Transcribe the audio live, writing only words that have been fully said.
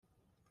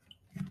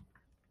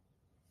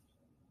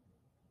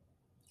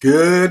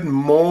Good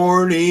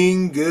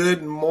morning,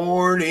 good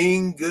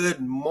morning, good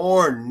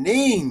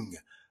morning.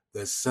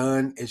 The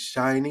sun is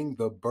shining,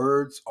 the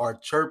birds are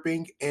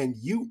chirping, and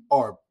you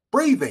are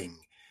breathing.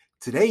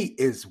 Today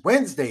is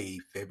Wednesday,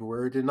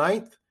 February the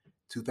 9th,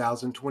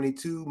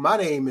 2022. My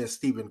name is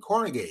Stephen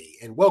Carnegie,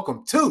 and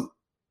welcome to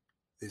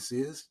This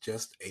is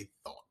Just a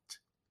Thought.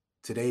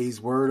 Today's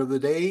word of the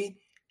day,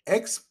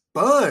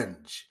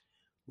 expunge,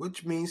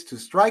 which means to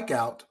strike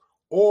out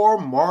or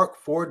mark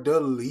for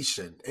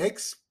deletion.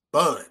 Expunge.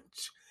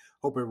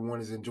 Hope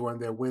everyone is enjoying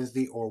their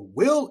Wednesday or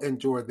will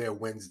enjoy their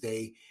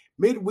Wednesday.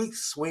 Midweek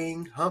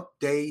swing, hump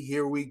day,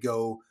 here we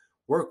go.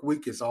 Work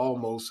week is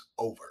almost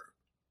over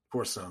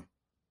for some.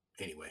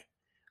 Anyway,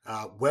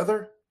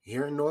 weather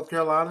here in North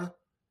Carolina,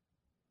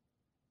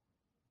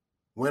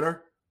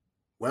 winter,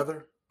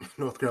 weather,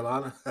 North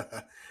Carolina.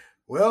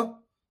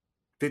 Well,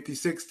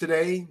 56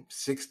 today,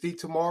 60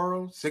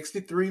 tomorrow,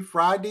 63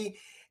 Friday,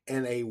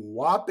 and a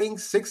whopping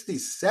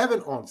 67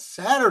 on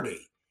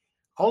Saturday.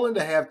 Only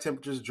to have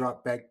temperatures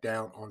drop back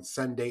down on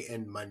Sunday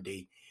and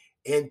Monday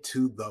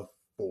into the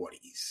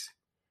 40s.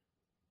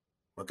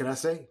 What can I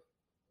say?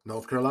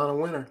 North Carolina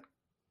winter.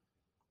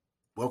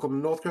 Welcome to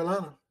North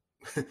Carolina.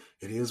 It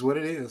is what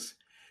it is.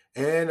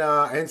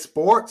 And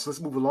sports, let's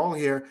move along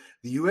here.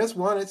 The U.S.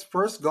 won its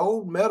first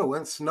gold medal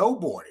in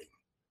snowboarding.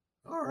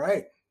 All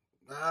right.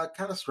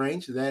 Kind of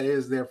strange. That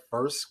is their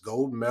first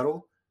gold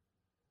medal.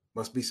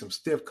 Must be some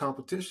stiff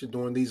competition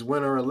during these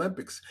Winter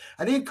Olympics.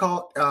 I did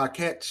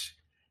catch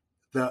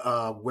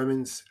the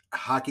women's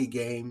hockey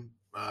game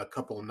a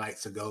couple of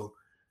nights ago.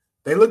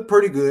 They looked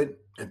pretty good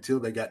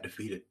until they got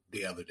defeated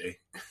the other day.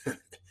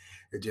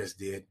 It just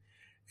did.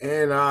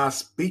 And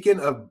speaking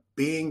of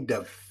being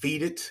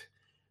defeated,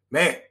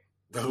 man,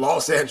 the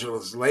Los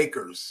Angeles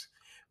Lakers,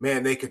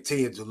 man, they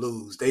continue to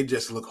lose. They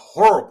just look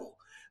horrible.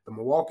 The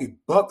Milwaukee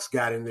Bucks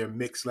got in their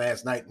mix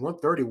last night,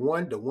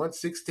 131 to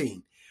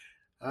 116.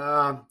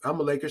 I'm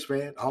a Lakers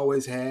fan,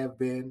 always have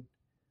been,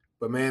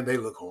 but man, they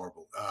look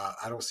horrible.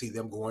 I don't see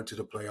them going to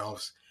the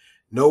playoffs,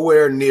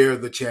 nowhere near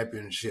the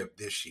championship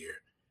this year,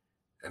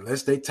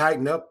 unless they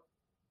tighten up,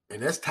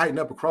 and that's tighten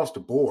up across the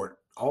board.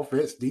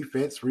 Offense,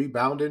 defense,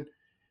 rebounding,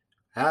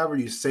 however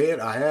you say it,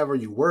 or however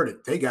you word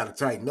it, they got to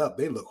tighten up.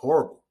 They look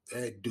horrible.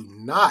 They do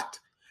not,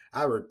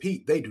 I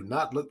repeat, they do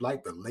not look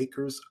like the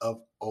Lakers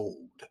of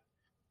old.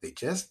 They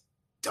just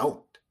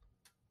don't,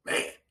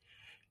 man.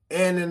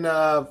 And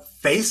in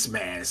face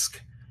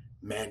mask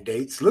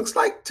mandates, looks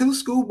like two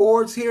school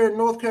boards here in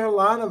North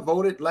Carolina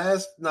voted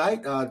last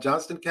night.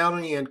 Johnston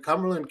County and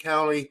Cumberland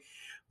County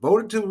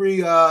voted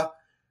to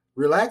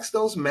relax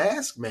those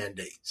mask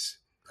mandates.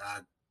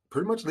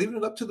 Pretty much leaving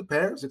it up to the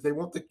parents if they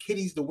want the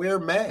kiddies to wear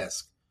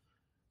masks.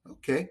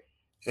 Okay.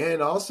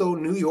 And also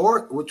New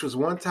York, which was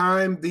one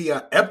time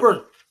the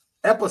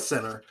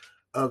epicenter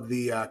of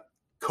the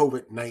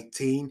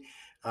COVID-19,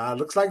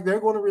 looks like they're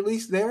going to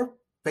release their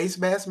face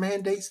mask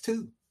mandates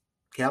too.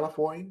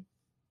 California,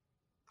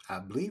 I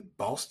believe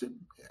Boston,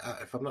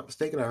 if I'm not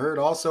mistaken, I heard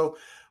also.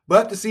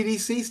 But the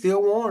CDC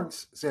still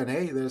warns, saying,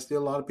 hey, there's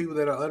still a lot of people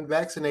that are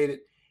unvaccinated.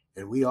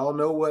 And we all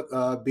know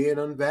what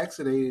being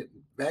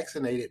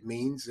vaccinated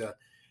means.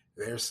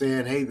 They're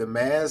saying, hey, the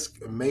mask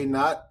may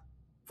not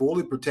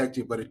fully protect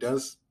you, but it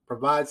does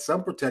provide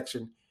some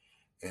protection.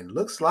 And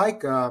looks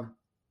like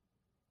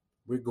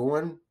we're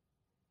going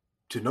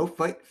to no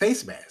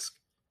face mask.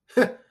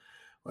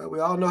 Well,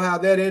 we all know how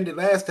that ended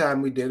last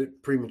time we did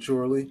it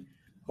prematurely.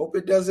 Hope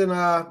it doesn't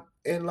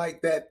end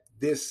like that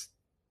this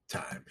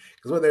time.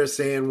 Because what they're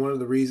saying, one of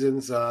the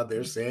reasons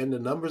they're saying the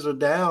numbers are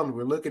down.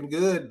 We're looking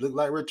good. Look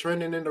like we're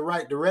trending in the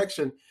right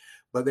direction.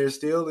 But there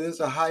still is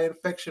a high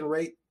infection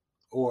rate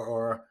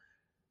or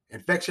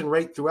infection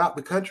rate throughout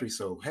the country.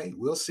 So, hey,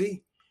 we'll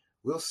see.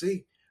 We'll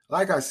see.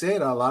 Like I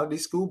said, a lot of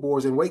these school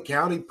boards in Wake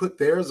County put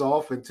theirs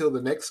off until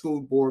the next school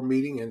board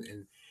meeting,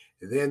 and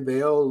then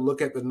they'll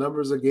look at the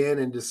numbers again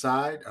and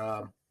decide.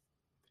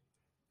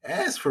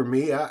 As for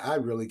me, I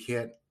really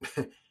can't.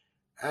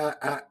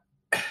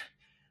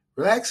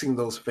 Relaxing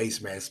those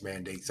face mask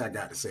mandates, I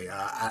got to say,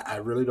 I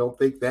really don't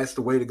think that's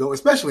the way to go,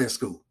 especially in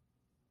school.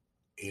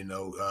 You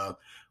know,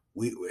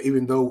 we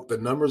even though the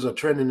numbers are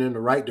trending in the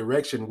right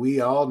direction,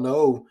 we all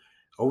know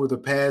over the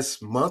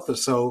past month or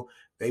so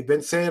they've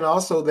been saying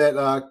also that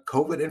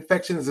COVID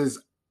infections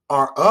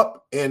are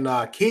up in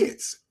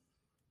kids.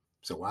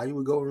 So why you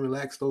would go and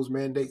relax those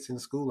mandates in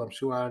school, I'm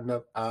sure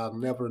I'll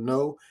never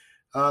know.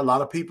 A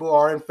lot of people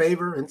are in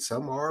favor and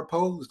some are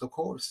opposed, of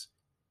course.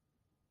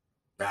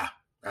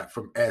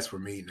 As for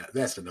me,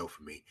 that's a no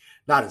for me.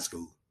 Not in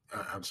school.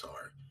 I'm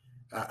sorry.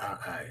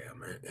 I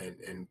am.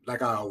 And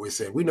like I always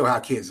said, we know how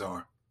kids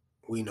are.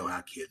 We know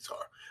how kids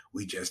are.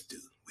 We just do.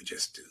 We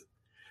just do.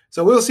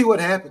 So we'll see what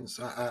happens.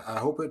 I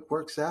hope it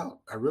works out.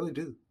 I really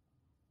do.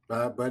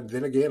 But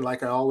then again,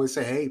 like I always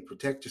say, hey,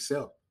 protect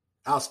yourself.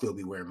 I'll still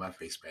be wearing my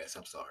face mask.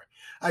 I'm sorry.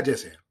 I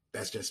just am.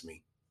 That's just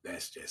me.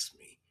 That's just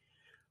me.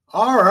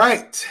 All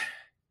right.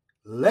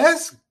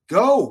 Let's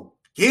go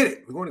get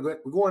it. We're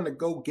going to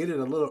go get it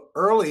a little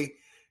early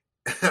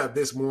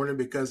this morning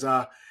because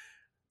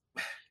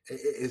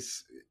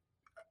it's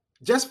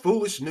just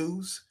foolish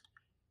news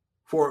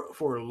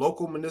for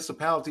local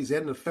municipalities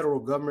and the federal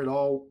government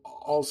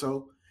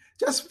also.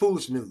 Just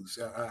foolish news.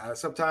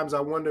 Sometimes I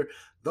wonder,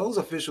 those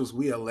officials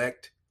we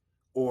elect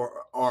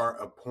or are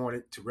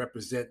appointed to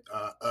represent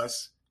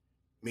us,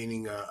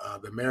 meaning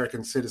the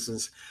American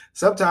citizens.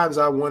 Sometimes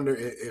I wonder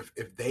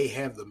if they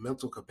have the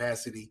mental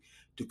capacity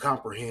to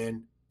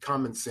comprehend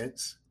common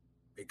sense,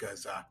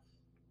 because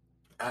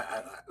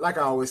like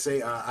I always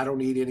say, I don't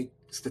need any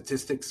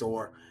statistics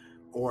or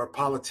a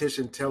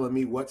politician telling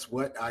me what's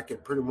what. I can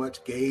pretty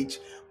much gauge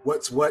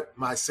what's what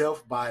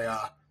myself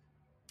by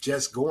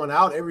just going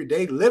out every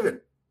day living.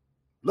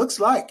 Looks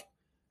like,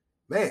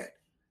 man.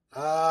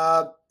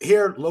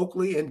 Here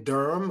locally in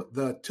Durham,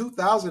 the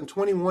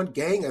 2021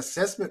 gang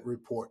assessment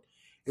report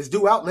is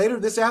due out later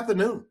this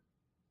afternoon.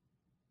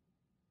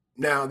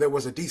 Now, there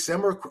was a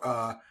December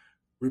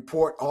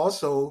report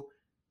also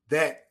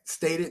that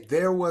stated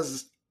there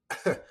was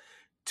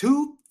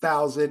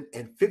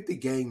 2,050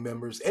 gang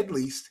members at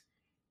least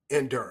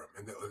in Durham.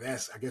 And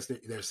that's, I guess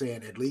they're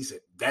saying at least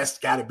that's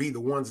got to be the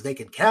ones they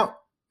can count.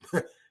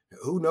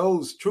 Who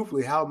knows,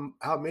 truthfully, how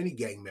many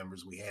gang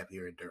members we have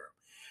here in Durham.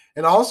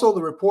 And also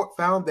the report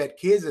found that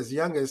kids as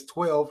young as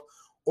 12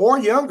 or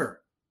younger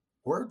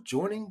were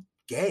joining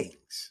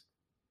gangs.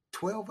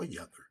 12 or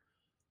younger.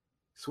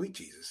 Sweet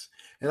Jesus.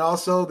 And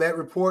also that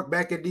report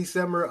back in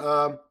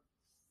December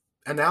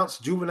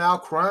announced juvenile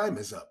crime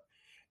is up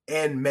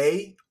and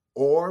may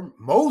or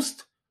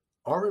most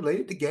are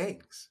related to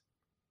gangs.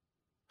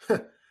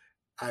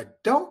 I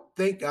don't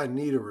think I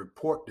need a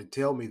report to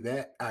tell me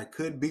that. I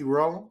could be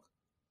wrong.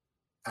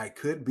 I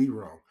could be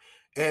wrong.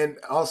 And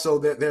also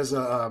there's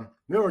a,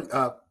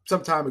 remember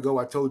some time ago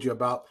I told you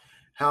about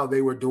how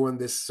they were doing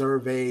this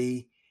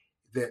survey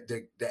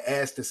that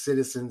asked the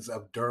citizens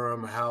of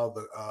Durham how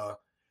the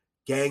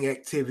gang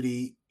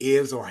activity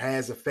is or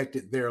has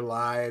affected their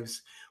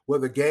lives. Well,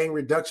 the Gang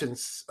Reduction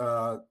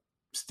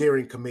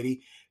Steering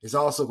Committee is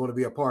also going to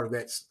be a part of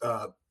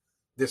that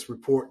this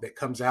report that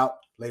comes out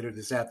later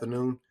this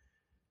afternoon,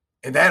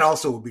 and that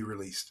also will be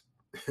released.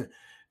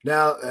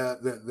 Now,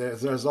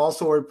 there's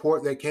also a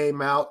report that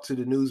came out to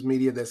the news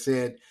media that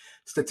said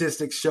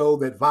statistics show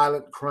that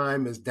violent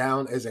crime is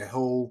down as a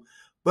whole,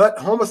 but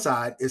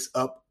homicide is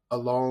up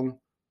along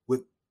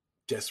with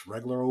just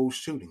regular old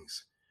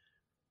shootings.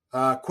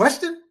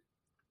 Question?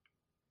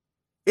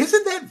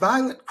 Isn't that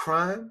violent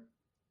crime,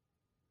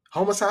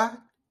 homicide,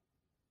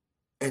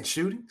 and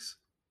shootings?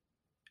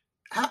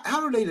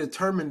 How do they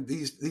determine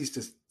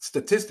these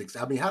statistics?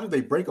 I mean, how do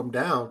they break them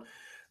down?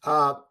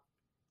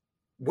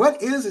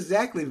 What is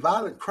exactly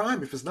violent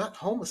crime if it's not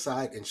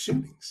homicide and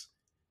shootings?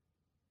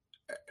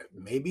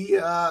 Maybe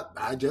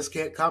I just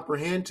can't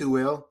comprehend too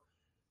well.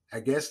 I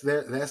guess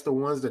that's the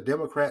ones the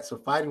Democrats are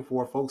fighting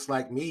for, folks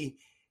like me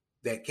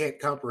that can't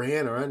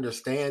comprehend or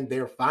understand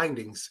their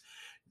findings.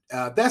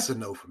 That's a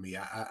no for me.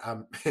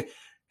 I'm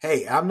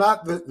hey, I'm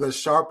not the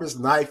sharpest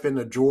knife in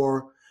the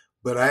drawer,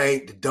 but I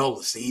ain't the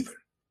dullest either.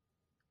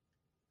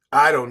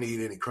 I don't need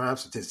any crime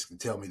statistics to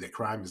tell me that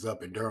crime is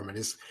up in Durham, and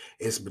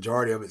it's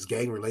majority of it's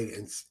gang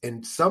related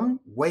in some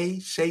way,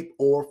 shape,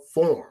 or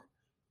form.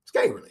 It's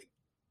gang related.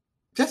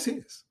 Just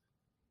is.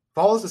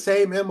 Follows the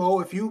same MO.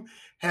 If you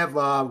have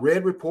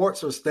read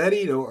reports or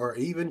studied or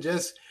even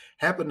just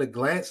happen to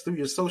glance through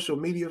your social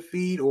media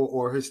feed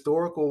or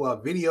historical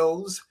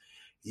videos,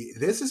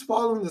 this is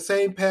following the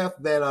same path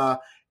that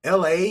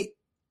LA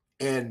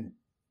and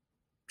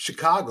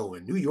Chicago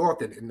and New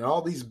York and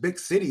all these big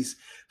cities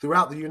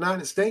throughout the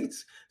United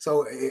States.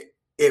 So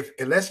if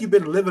unless you've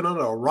been living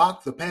under a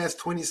rock the past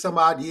 20 some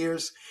odd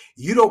years,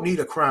 you don't need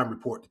a crime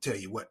report to tell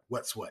you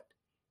what's what.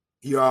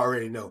 You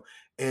already know.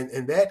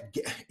 And that,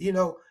 you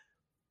know,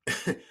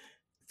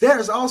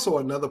 there's also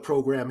another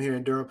program here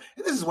in Durham.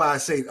 And this is why I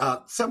say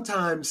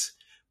sometimes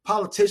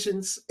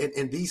politicians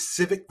and these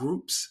civic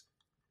groups,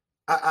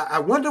 I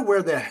wonder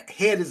where their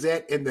head is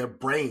at in their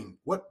brain.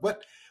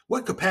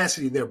 What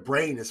capacity their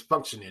brain is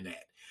functioning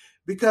at.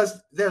 Because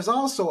there's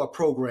also a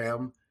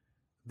program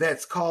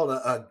that's called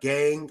a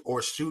gang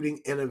or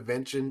shooting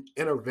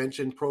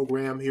intervention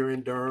program here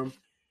in Durham.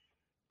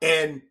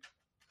 And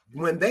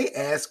when they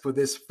asked for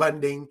this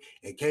funding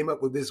and came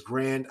up with this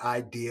grand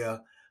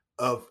idea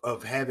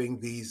of having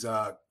these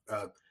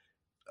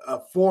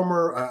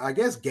former, I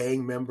guess,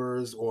 gang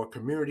members or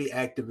community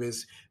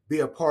activists be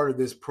a part of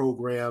this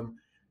program,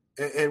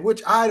 and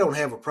which I don't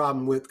have a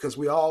problem with, because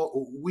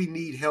we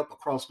need help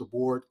across the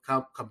board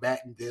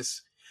combating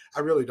this. I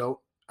really don't.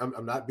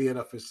 I'm not being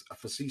a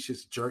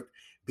facetious jerk,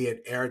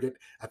 being arrogant.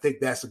 I think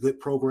that's a good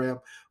program.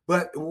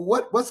 But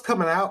what's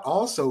coming out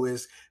also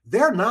is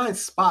they're 9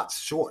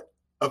 spots short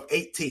of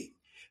 18.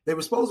 They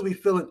were supposed to be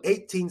filling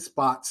 18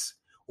 spots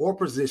or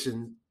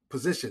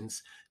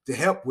positions to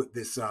help with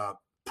this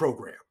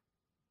program,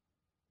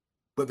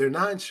 but they're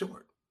 9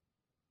 short.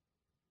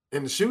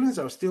 And the shootings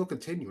are still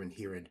continuing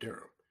here in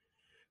Durham.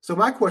 So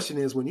my question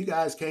is, when you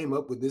guys came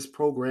up with this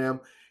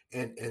program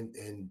and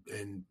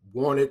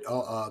wanted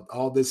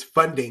all this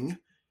funding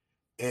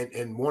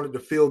and wanted to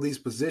fill these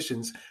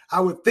positions, I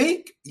would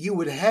think you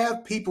would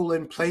have people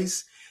in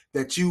place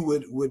that you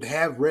would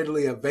have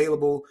readily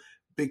available,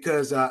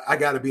 because I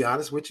got to be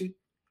honest with you,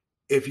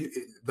 if you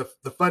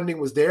the funding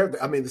was there.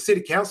 I mean, the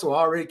city council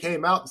already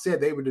came out and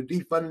said they were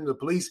defunding the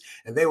police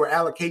and they were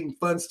allocating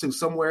funds to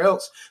somewhere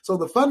else. So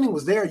the funding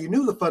was there. You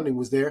knew the funding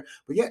was there,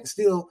 but yet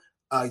still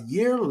a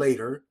year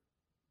later,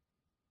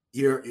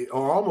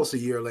 or almost a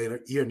year later,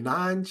 you're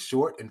 9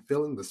 short and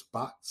filling the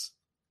spots.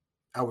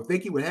 I would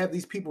think you would have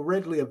these people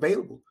readily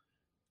available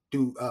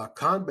to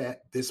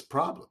combat this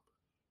problem.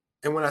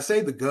 And when I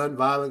say the gun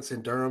violence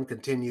in Durham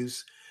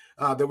continues,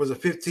 there was a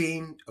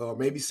 15 or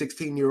maybe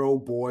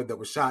 16-year-old boy that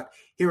was shot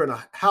here in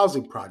a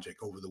housing project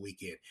over the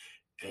weekend,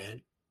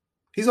 and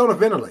he's on a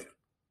ventilator.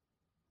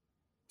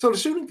 So the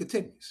shooting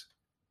continues.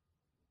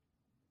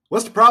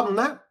 What's the problem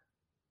now?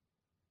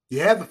 You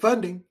have the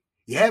funding,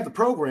 you have the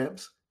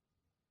programs,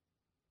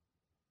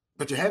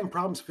 but you're having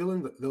problems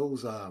filling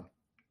those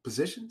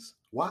positions.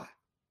 Why?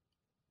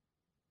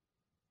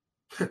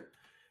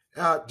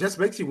 Just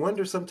makes you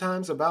wonder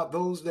sometimes about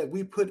those that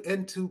we put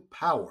into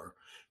power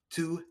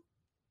to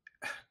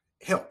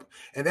help.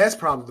 And that's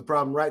probably the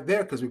problem right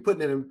there, because we're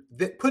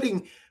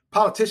putting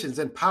politicians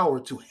in power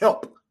to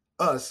help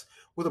us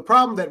with a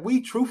problem that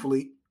we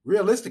truthfully,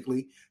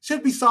 realistically,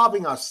 should be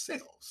solving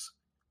ourselves.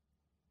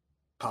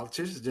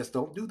 Politicians just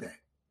don't do that.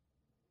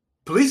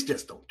 Police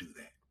just don't do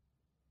that.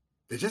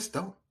 They just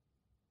don't.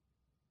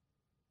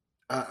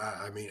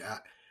 I mean,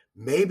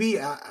 maybe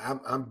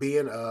I'm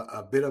being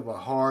a bit of a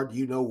hard,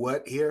 you know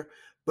what, here,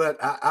 but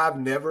I've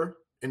never,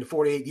 in the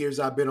 48 years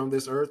I've been on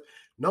this earth,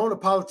 known a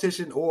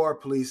politician or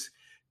police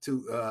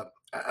to,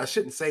 I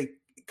shouldn't say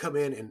come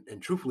in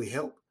and truthfully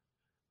help,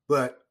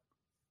 but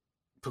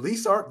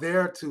police aren't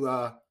there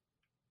to,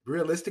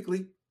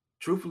 realistically,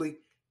 truthfully,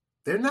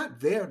 they're not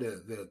there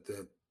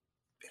to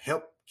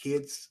help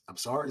kids, I'm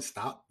sorry,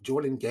 stop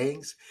joining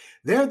gangs.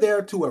 They're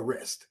there to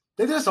arrest.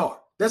 They just are.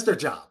 That's their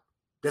job.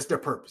 That's their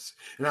purpose.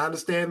 And I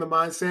understand the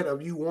mindset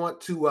of you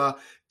want to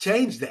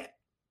change that.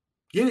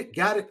 Get it,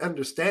 got it,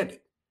 understand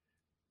it.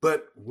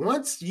 But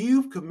once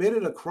you've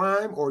committed a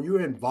crime or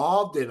you're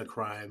involved in a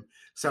crime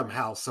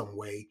somehow, some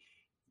way,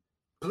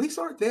 police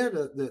aren't there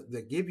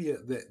to give you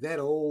that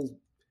old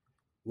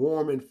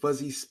warm and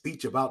fuzzy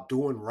speech about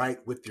doing right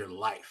with your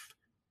life.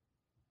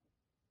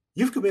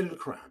 You've committed a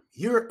crime.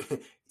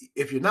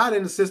 If you're not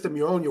in the system,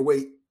 you're on your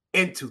way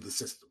into the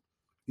system.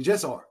 You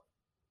just are.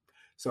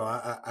 So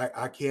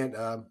I can't.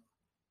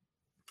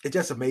 It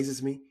just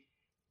amazes me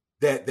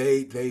that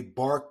they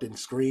barked and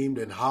screamed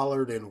and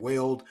hollered and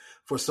wailed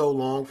for so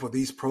long for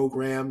these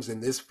programs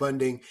and this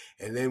funding,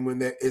 and then when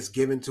that is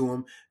given to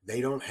them,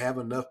 they don't have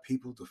enough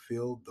people to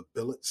fill the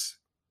billets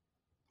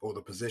or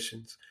the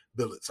positions.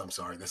 Billets, I'm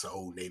sorry, that's an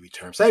old Navy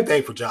term. Same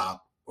thing for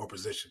job or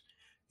position.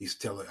 He's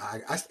telling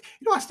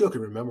I still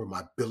can remember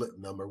my billet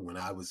number when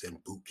I was in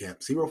boot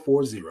camp,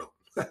 040.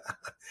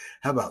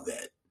 How about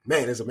that?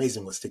 Man, it's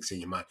amazing what sticks in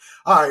your mind.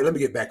 All right, let me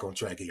get back on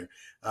track here.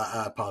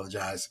 I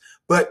apologize.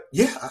 But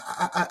yeah,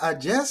 I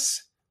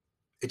just,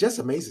 it just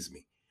amazes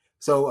me.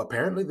 So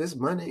apparently this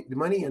money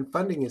and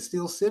funding is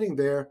still sitting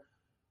there.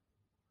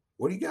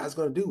 What are you guys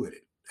going to do with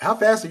it? How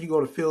fast are you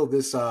going to fill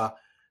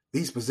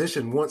these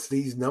positions once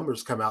these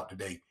numbers come out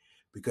today?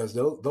 Because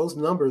those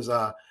numbers,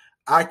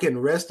 I can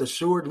rest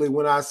assuredly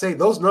when I say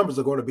those numbers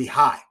are going to be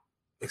high,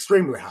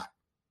 extremely high.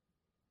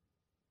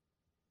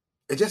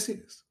 It just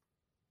is.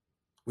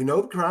 We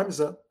know the crime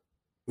is up.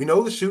 We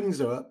know the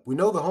shootings are up. We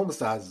know the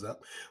homicides is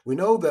up. We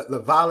know that the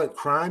violent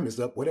crime is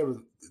up, whatever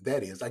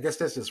that is. I guess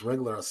that's just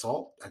regular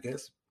assault, I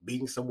guess,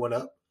 beating someone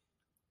up.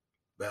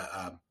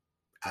 But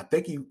I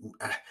think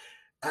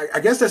I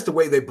guess that's the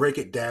way they break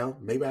it down.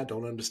 Maybe I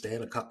don't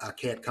understand. I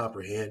can't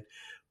comprehend.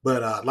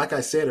 But like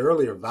I said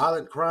earlier,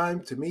 violent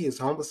crime to me is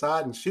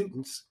homicide and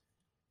shootings.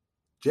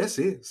 Just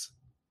is.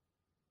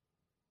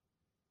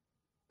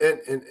 And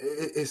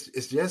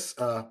it's just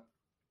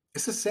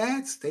it's a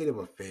sad state of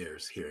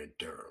affairs here in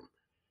Durham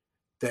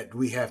that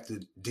we have to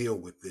deal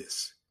with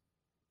this.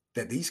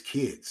 That these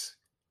kids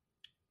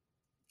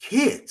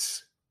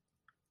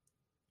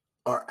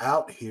are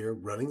out here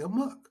running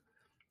amok.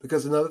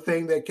 Because another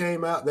thing that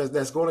came out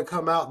that's going to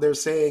come out, they're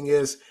saying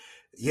is,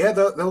 yeah,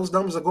 those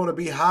numbers are going to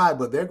be high,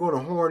 but they're going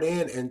to horn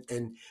in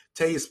and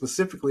tell you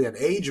specifically an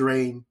age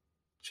range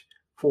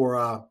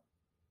for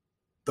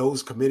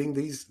those committing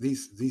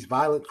these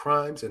violent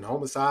crimes and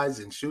homicides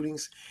and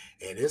shootings,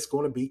 and it's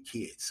going to be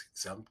kids.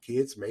 Some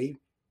kids may,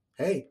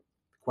 hey,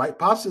 quite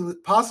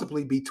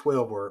possibly be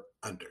 12 or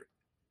under.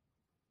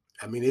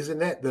 I mean, isn't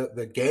that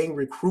the gang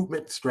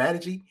recruitment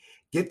strategy?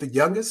 Get the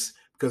youngest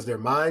because their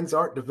minds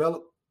aren't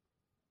developed.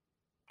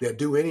 They'll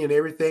do any and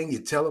everything you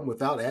tell them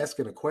without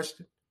asking a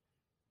question.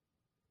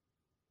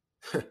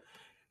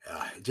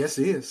 It just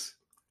is.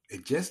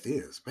 It just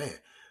is, man.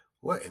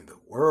 What in the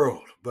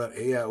world? But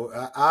yeah,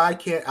 I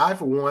can't. I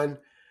for one,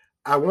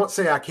 I won't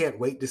say I can't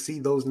wait to see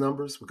those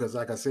numbers because,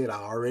 like I said, I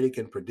already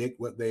can predict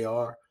what they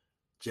are,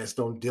 just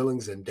on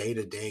dealings and day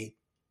to day.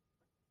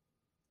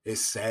 It's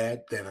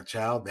sad that a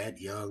child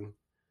that young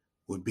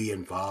would be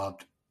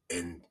involved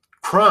in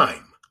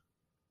crime,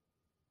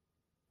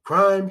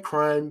 crime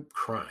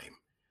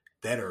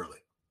that early.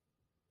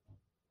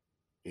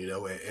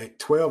 At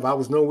 12, I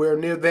was nowhere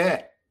near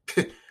that.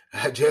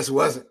 I just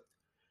wasn't.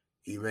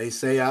 You may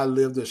say I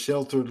lived a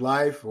sheltered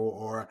life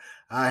or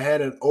I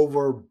had an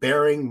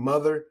overbearing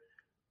mother.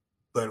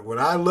 But when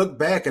I look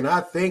back and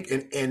I think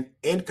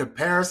in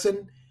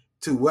comparison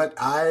to what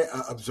I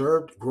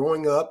observed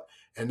growing up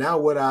and now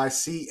what I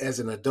see as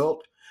an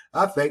adult,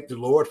 I thank the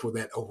Lord for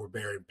that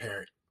overbearing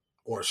parent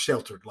or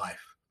sheltered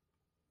life.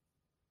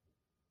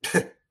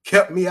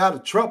 Kept me out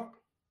of trouble.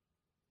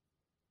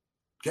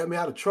 Kept me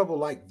out of trouble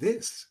like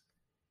this.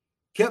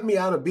 Kept me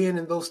out of being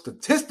in those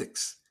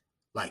statistics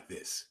like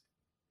this.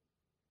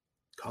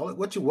 Call it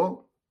what you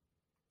want.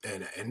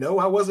 And no,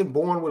 I wasn't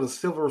born with a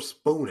silver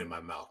spoon in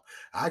my mouth.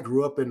 I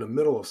grew up in the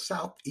middle of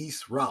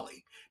Southeast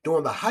Raleigh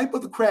during the height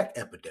of the crack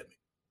epidemic.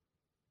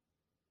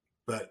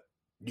 But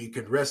you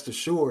can rest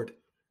assured,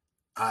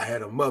 I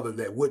had a mother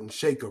that wouldn't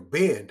shake or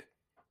bend.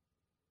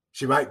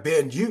 She might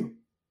bend you.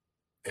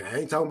 And I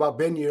ain't talking about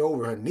bending you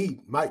over her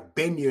knee, might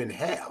bend you in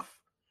half.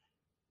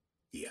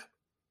 Yeah.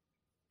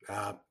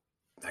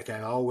 Like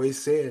I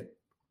always said,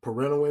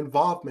 parental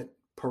involvement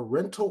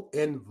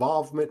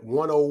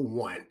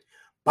 101.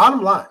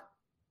 Bottom line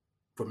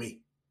for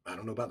me, I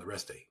don't know about the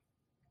rest of you,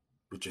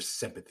 with your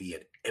sympathy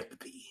and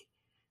empathy.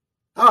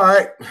 All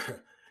right,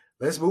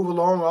 let's move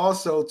along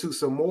also to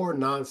some more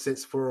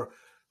nonsense from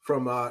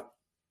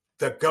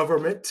the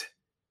government.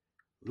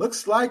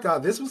 Looks like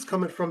this was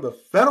coming from the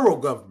federal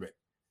government.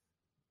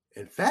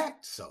 In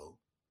fact, so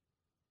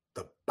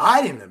the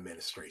Biden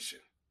administration.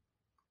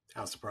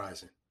 How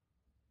surprising.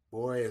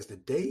 Boy, as the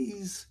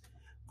days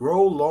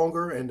grow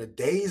longer and the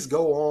days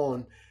go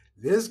on,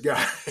 this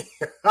guy,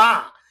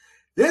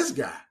 this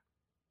guy,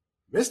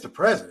 Mr.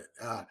 President,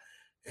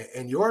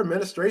 and your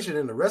administration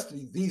and the rest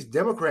of these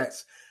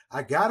Democrats,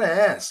 I gotta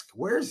ask,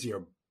 where's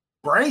your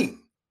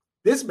brain?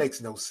 This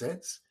makes no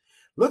sense.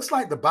 Looks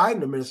like the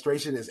Biden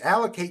administration is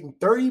allocating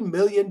 $30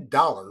 million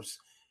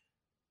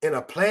in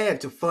a plan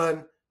to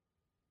fund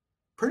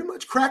pretty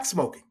much crack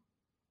smoking.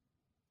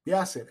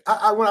 Yeah, I said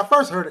it. When I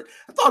first heard it,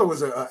 I thought it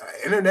was an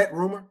internet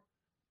rumor.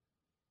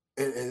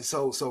 And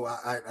so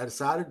I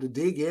decided to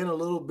dig in a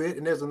little bit.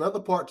 And there's another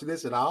part to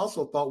this that I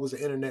also thought was an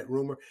internet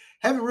rumor.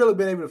 Haven't really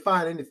been able to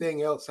find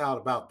anything else out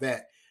about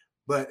that.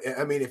 But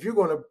I mean, if you're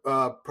going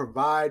to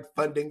provide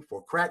funding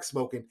for crack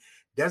smoking,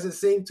 doesn't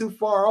seem too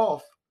far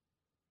off.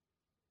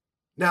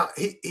 Now,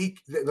 the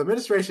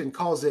administration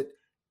calls it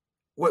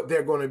what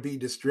they're going to be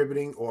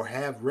distributing or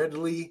have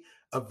readily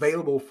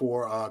available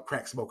for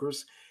crack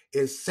smokers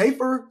is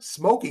safer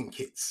smoking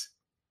kits.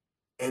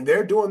 And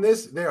they're doing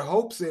this, their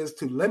hopes is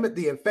to limit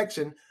the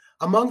infection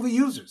among the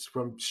users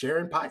from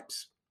sharing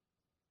pipes.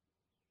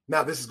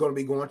 Now, this is going to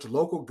be going to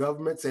local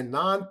governments and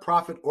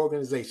nonprofit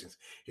organizations.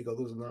 Here go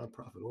those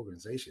nonprofit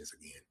organizations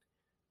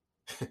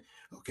again.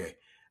 Okay.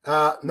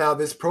 Now,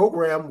 this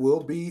program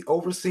will be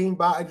overseen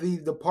by the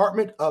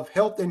Department of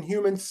Health and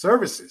Human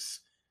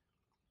Services,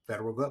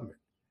 federal government.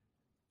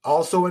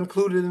 Also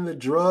included in the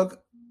drug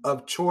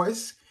of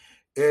choice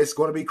is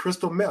going to be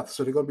crystal meth.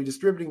 So they're going to be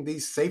distributing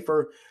these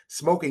safer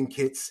smoking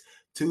kits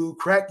to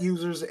crack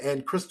users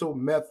and crystal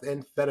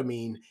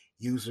methamphetamine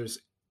users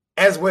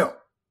as well.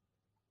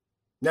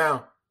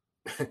 Now,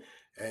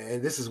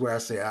 and this is where I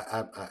say,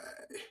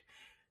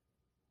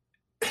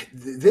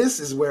 this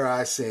is where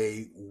I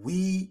say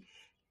we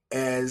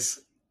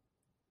as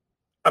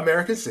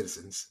American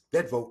citizens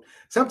that vote,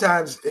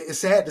 sometimes it's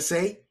sad to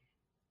say,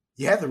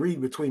 you have to read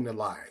between the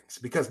lines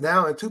because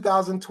now in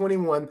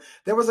 2021,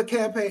 there was a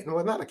campaign,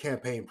 well, not a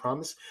campaign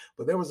promise,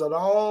 but there was an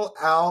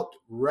all-out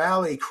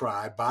rally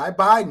cry by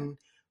Biden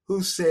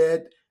who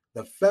said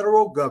the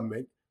federal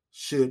government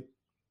should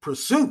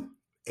pursue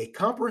a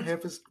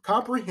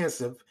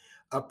comprehensive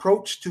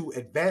approach to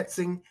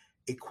advancing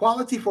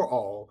equality for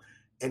all,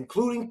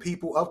 including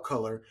people of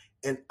color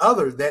and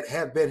others that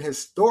have been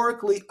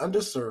historically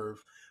underserved,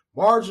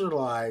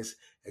 marginalized,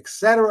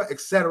 etc.,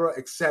 etc.,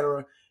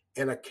 etc.,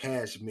 in a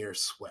cashmere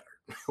sweater.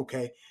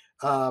 Okay.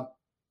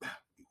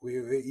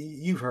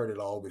 You've heard it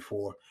all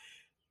before.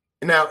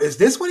 Now, is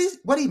this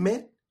what he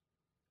meant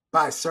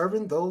by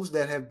serving those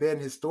that have been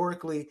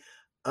historically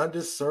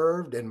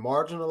underserved and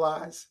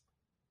marginalized?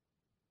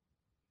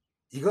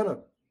 You're going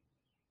to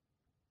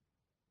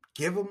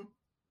give them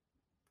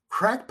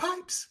crack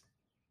pipes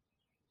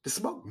to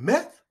smoke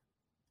meth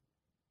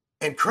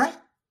and crack?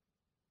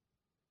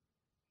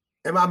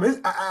 Am I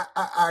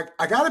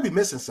got to be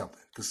missing something,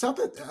 because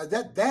something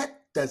that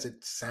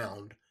doesn't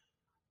sound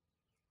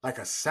like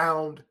a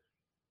sound,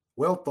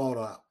 well thought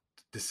out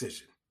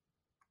decision.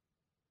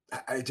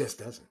 It just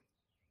doesn't.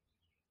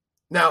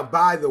 Now,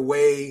 by the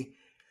way,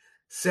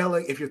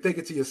 selling, if you're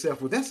thinking to yourself,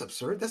 well, that's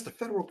absurd. That's the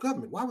federal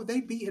government. Why would they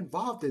be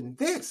involved in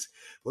this?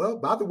 Well,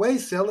 by the way,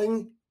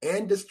 selling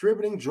and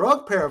distributing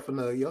drug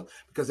paraphernalia,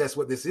 because that's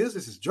what this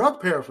is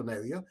drug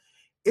paraphernalia,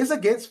 is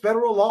against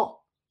federal law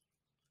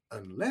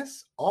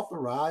unless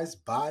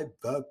authorized by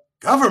the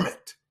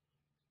government.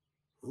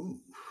 Ooh,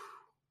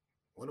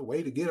 what a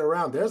way to get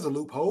around. There's a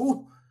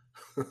loophole.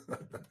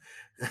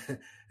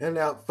 And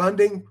now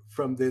funding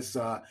from this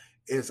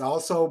is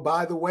also,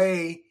 by the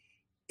way,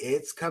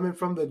 it's coming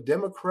from the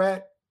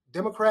Democrat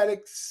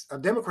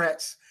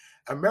Democrats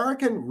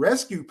American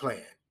Rescue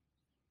Plan.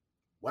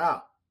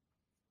 Wow.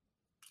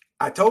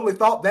 I totally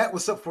thought that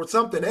was for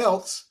something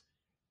else.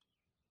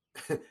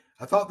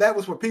 I thought that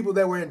was for people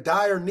that were in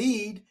dire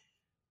need.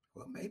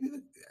 Well, maybe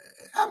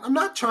I'm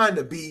not trying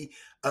to be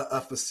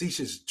a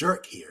facetious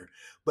jerk here,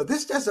 but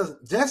this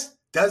just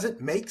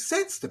doesn't make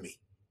sense to me.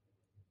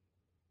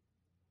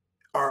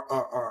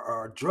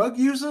 Are drug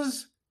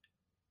users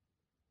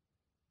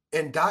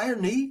in dire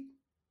need?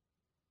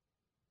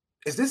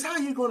 Is this how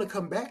you're going to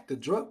combat the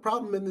drug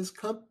problem in this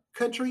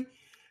country?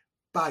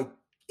 By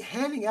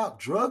handing out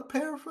drug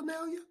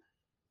paraphernalia?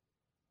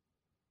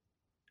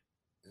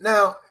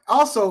 Now,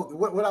 also,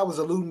 what I was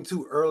alluding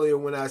to earlier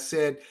when I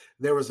said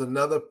there was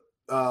another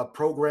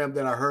program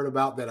that I heard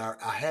about that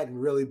I hadn't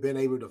really been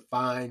able to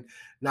find.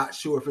 Not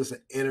sure if it's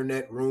an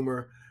internet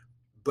rumor,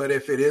 but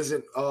if it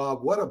isn't,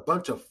 what a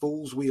bunch of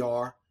fools we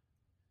are.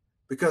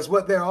 Because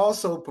what they're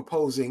also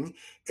proposing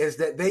is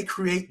that they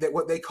create that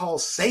what they call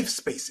safe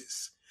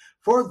spaces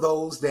for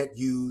those that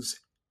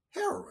use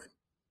heroin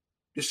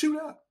to shoot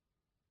up.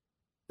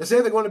 They say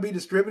they're going to be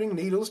distributing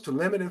needles to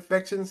limit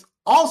infections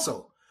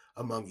also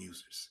among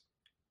users.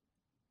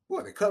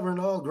 Boy, they're covering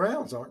all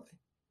grounds, aren't they?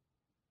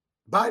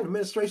 Biden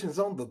administration is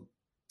on the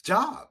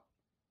job.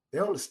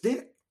 They're on the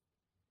stick.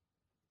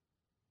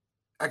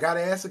 I got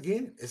to ask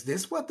again, is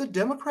this what the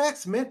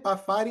Democrats meant by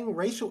fighting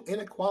racial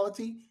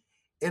inequality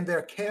in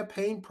their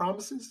campaign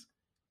promises?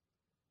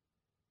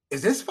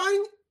 Is this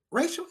fighting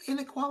racial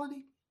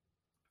inequality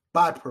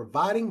by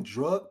providing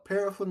drug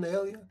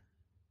paraphernalia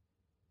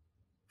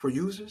for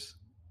users?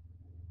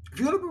 If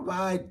you're going to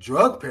provide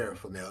drug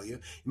paraphernalia, you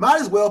might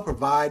as well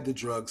provide the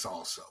drugs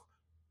also.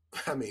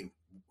 I mean,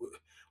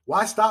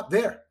 why stop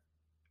there?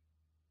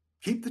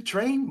 Keep the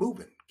train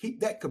moving. Keep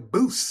that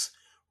caboose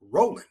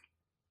rolling.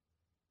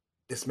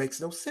 This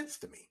makes no sense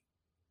to me.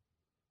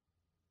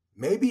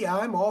 Maybe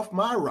I'm off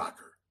my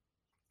rocker.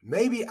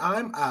 Maybe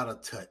I'm out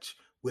of touch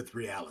with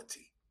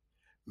reality.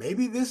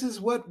 Maybe this is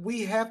what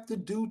we have to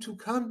do to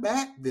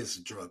combat this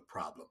drug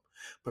problem.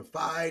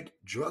 Provide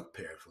drug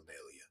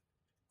paraphernalia,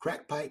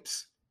 crack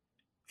pipes,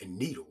 and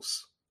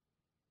needles.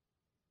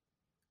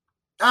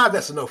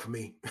 That's a no for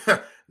me.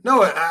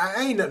 No, I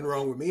ain't nothing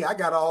wrong with me. I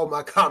got all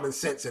my common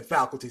sense and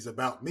faculties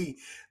about me.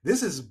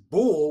 This is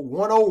bull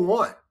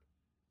 101.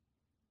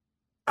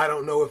 I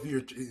don't know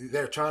if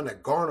they're trying to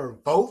garner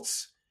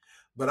votes,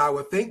 but I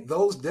would think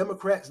those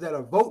Democrats that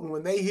are voting,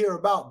 when they hear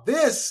about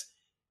this,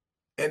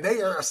 and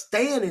they are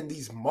staying in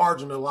these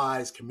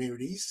marginalized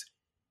communities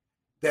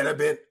that have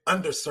been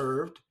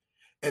underserved,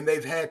 and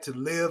they've had to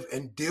live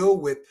and deal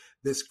with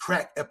this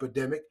crack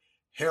epidemic,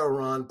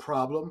 heroin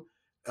problem,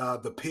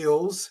 the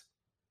pills,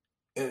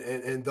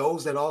 and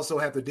those that also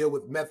have to deal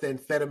with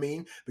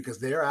methamphetamine because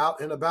they're out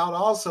and about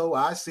also.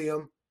 I see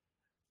them.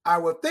 I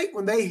would think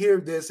when they hear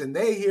this and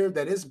they hear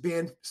that it's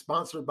being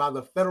sponsored by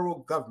the federal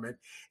government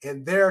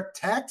and their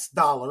tax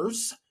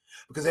dollars,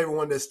 because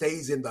everyone that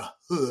stays in the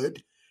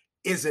hood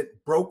isn't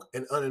broke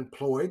and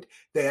unemployed.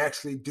 They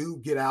actually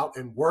do get out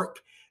and work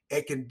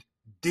and can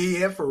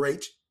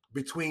differentiate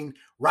between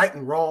right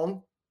and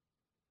wrong.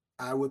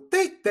 I would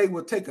think they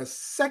would take a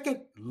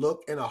second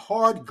look and a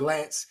hard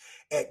glance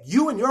at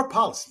you and your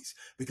policies.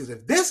 Because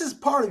if this is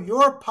part of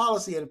your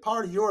policy and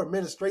part of your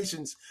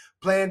administration's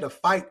plan to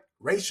fight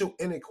racial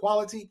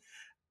inequality,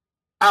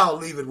 I'll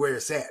leave it where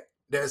it's at.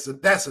 That's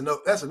a no.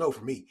 That's a no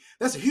for me.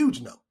 That's a huge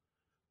no.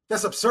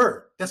 That's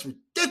absurd. That's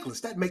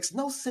ridiculous. That makes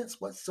no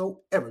sense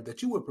whatsoever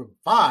that you would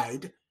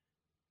provide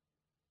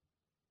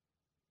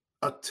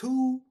a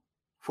tool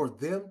for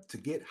them to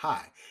get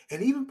high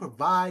and even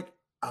provide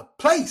a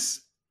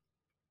place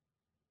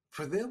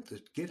for them to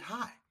get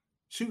high,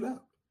 shoot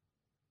up.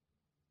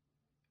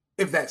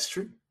 If that's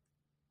true.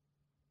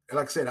 And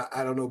like I said,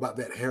 I don't know about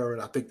that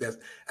heroin. I think that's,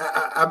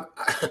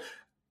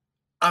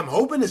 I'm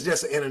hoping it's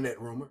just an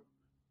internet rumor.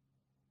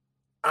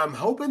 I'm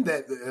hoping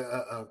that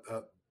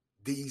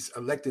these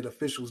elected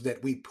officials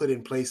that we put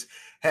in place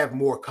have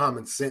more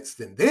common sense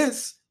than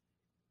this.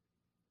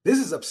 This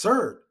is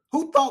absurd.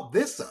 Who thought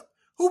this up?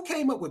 Who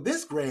came up with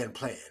this grand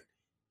plan?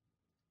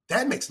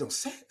 That makes no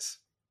sense.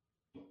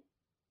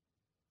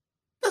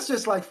 That's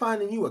just like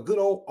finding you a good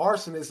old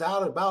arsonist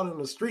out about in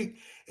the street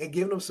and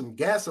giving them some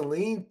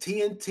gasoline,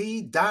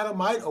 TNT,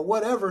 dynamite, or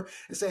whatever,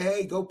 and say,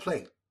 hey, go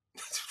play.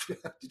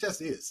 It just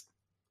is.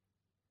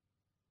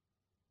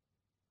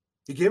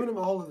 You're giving them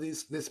all of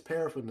this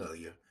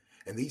paraphernalia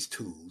and these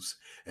tools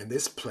and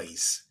this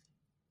place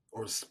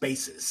or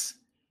spaces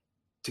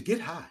to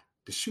get high,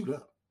 to shoot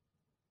up.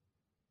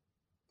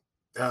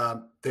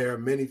 There are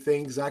many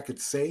things I could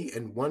say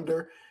and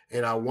wonder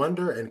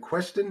and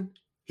question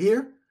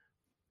here.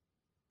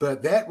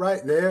 But that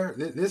right there,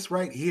 this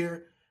right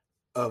here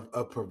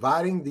of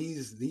providing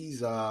these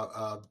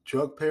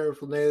drug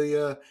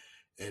paraphernalia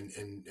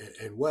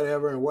and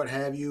whatever and what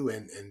have you,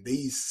 and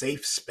these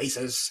safe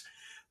spaces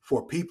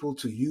for people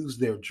to use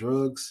their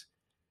drugs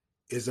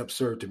is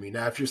absurd to me.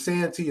 Now, if you're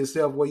saying to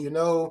yourself,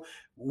 well,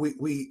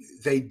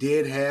 they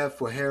did have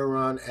for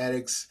heroin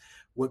addicts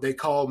what they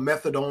call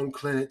methadone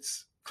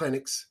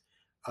clinics.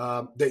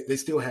 They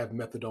still have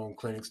methadone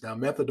clinics now.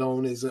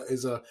 Methadone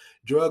is a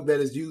drug that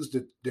is used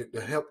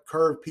to help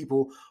curb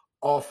people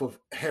off of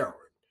heroin,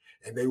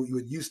 and they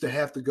would used to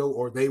have to go,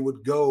 or they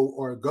would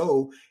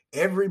go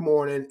every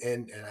morning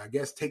and I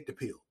guess take the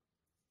pill,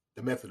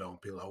 the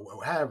methadone pill,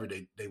 or however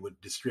they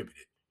would distribute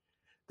it.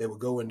 They would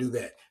go and do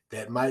that.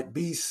 That might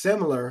be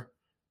similar,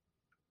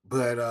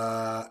 but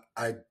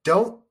I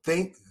don't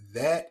think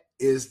that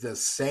is the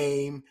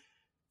same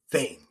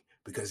thing,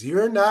 because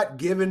you're not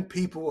giving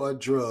people a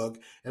drug.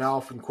 And I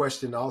often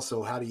question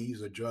also, how do you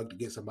use a drug to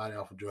get somebody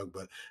off a drug?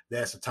 But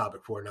that's a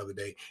topic for another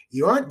day.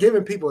 You aren't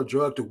giving people a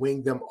drug to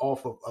wean them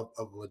off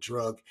of a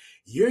drug.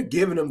 You're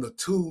giving them the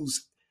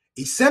tools,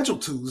 essential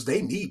tools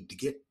they need to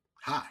get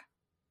high.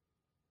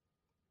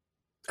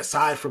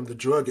 Aside from the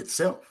drug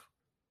itself,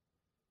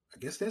 I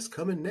guess that's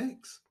coming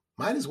next.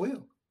 Might as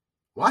well.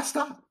 Why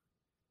stop?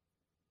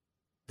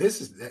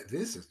 This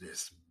is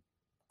just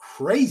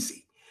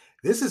crazy.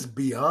 This is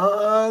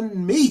beyond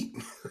me.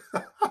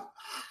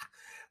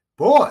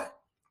 Boy,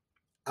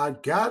 I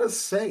gotta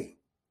say,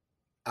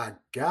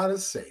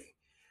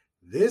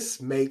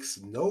 this makes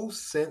no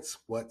sense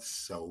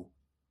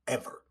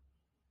whatsoever.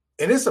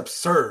 And it's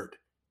absurd.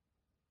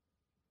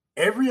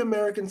 Every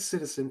American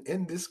citizen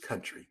in this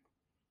country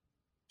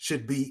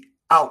should be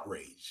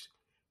outraged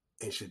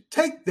and should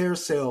take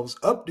themselves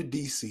up to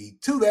D.C.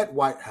 to that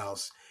White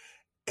House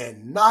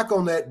and knock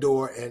on that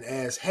door and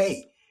ask,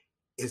 hey,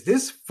 is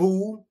this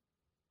fool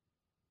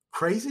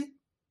crazy?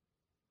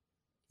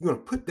 You're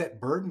going to put that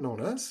burden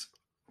on us,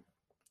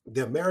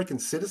 the American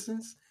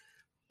citizens,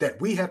 that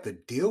we have to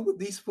deal with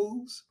these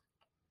fools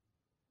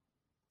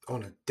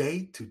on a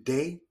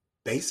day-to-day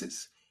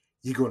basis?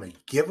 You're going to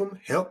give them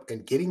help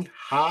in getting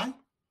high?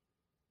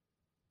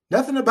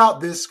 Nothing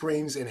about this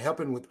screams in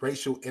helping with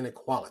racial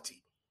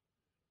inequality.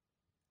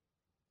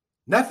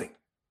 Nothing.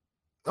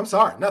 I'm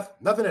sorry,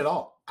 nothing at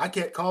all. I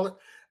can't call it.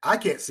 I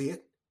can't see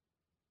it.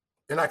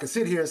 And I can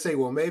sit here and say,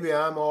 well, maybe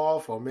I'm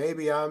off, or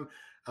maybe I'm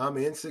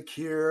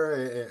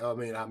insecure. I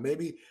mean,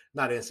 maybe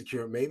not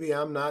insecure. Maybe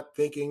I'm not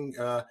thinking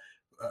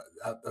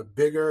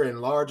bigger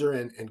and larger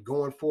and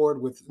going forward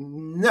with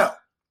no.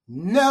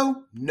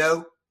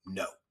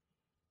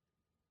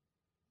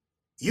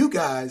 You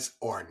guys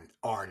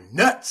are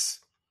nuts.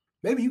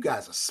 Maybe you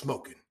guys are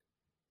smoking.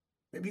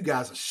 Maybe you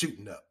guys are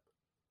shooting up.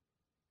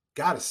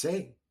 Gotta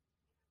say,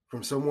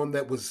 from someone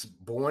that was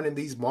born in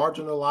these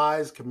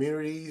marginalized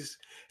communities,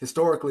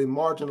 historically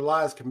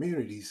marginalized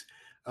communities,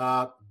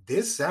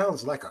 this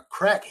sounds like a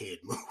crackhead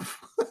move.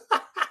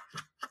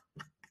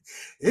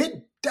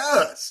 It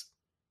does.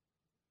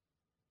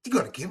 You're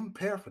going to give them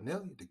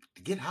paraphernalia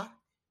to get high?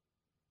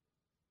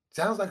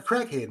 Sounds like a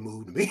crackhead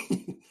move to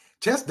me.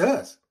 Just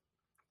does.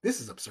 This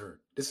is absurd.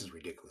 This is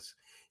ridiculous.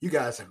 You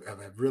guys have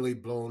really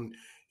blown...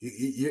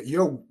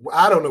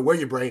 I don't know where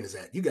your brain is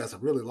at. You guys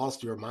have really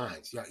lost your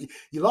minds.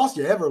 You lost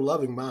your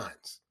ever-loving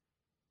minds.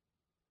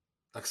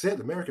 Like I said,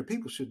 the American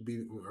people should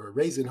be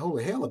raising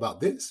holy hell about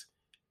this.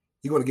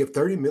 You're going to give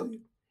 $30 million?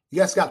 You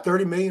guys got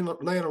 $30 million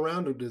laying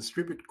around to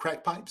distribute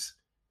crack pipes?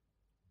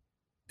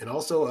 And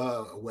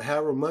also,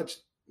 however much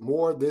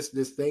more this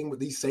thing with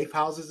these safe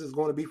houses is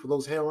going to be for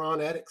those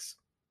heroin addicts?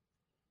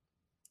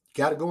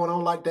 Got it going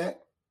on like that?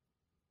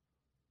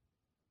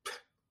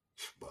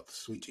 Well,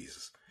 sweet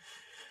Jesus.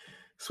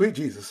 Sweet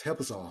Jesus,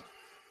 help us all.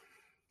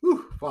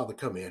 Whew, Father,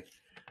 come in.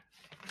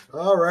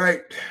 All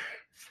right.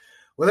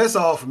 Well, that's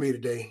all for me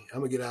today. I'm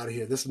going to get out of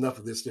here. That's enough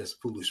of this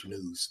just foolish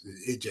news.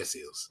 It just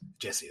is.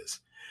 Just is.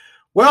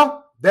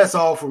 Well, that's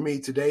all for me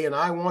today, and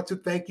I want to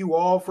thank you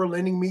all for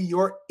lending me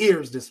your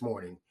ears this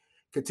morning.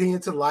 Continue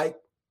to like,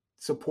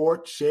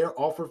 support, share,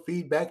 offer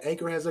feedback.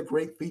 Anchor has a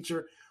great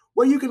feature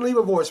where you can leave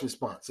a voice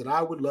response, and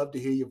I would love to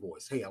hear your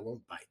voice. Hey, I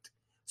won't bite.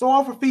 So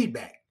offer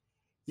feedback.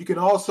 You can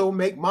also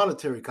make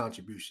monetary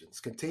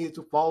contributions. Continue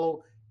to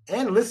follow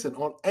and listen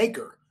on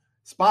Anchor,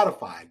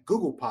 Spotify,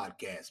 Google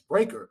Podcasts,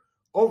 Breaker,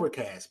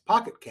 Overcast,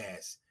 Pocket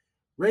Cast,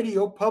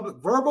 Radio Public,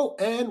 Verbal,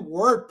 and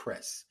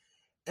WordPress.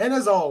 And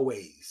as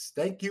always,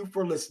 thank you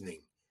for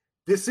listening.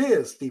 This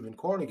is Stephen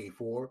Cornegy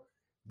for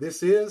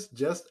This Is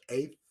Just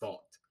a Thought.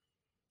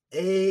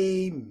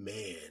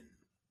 Amen.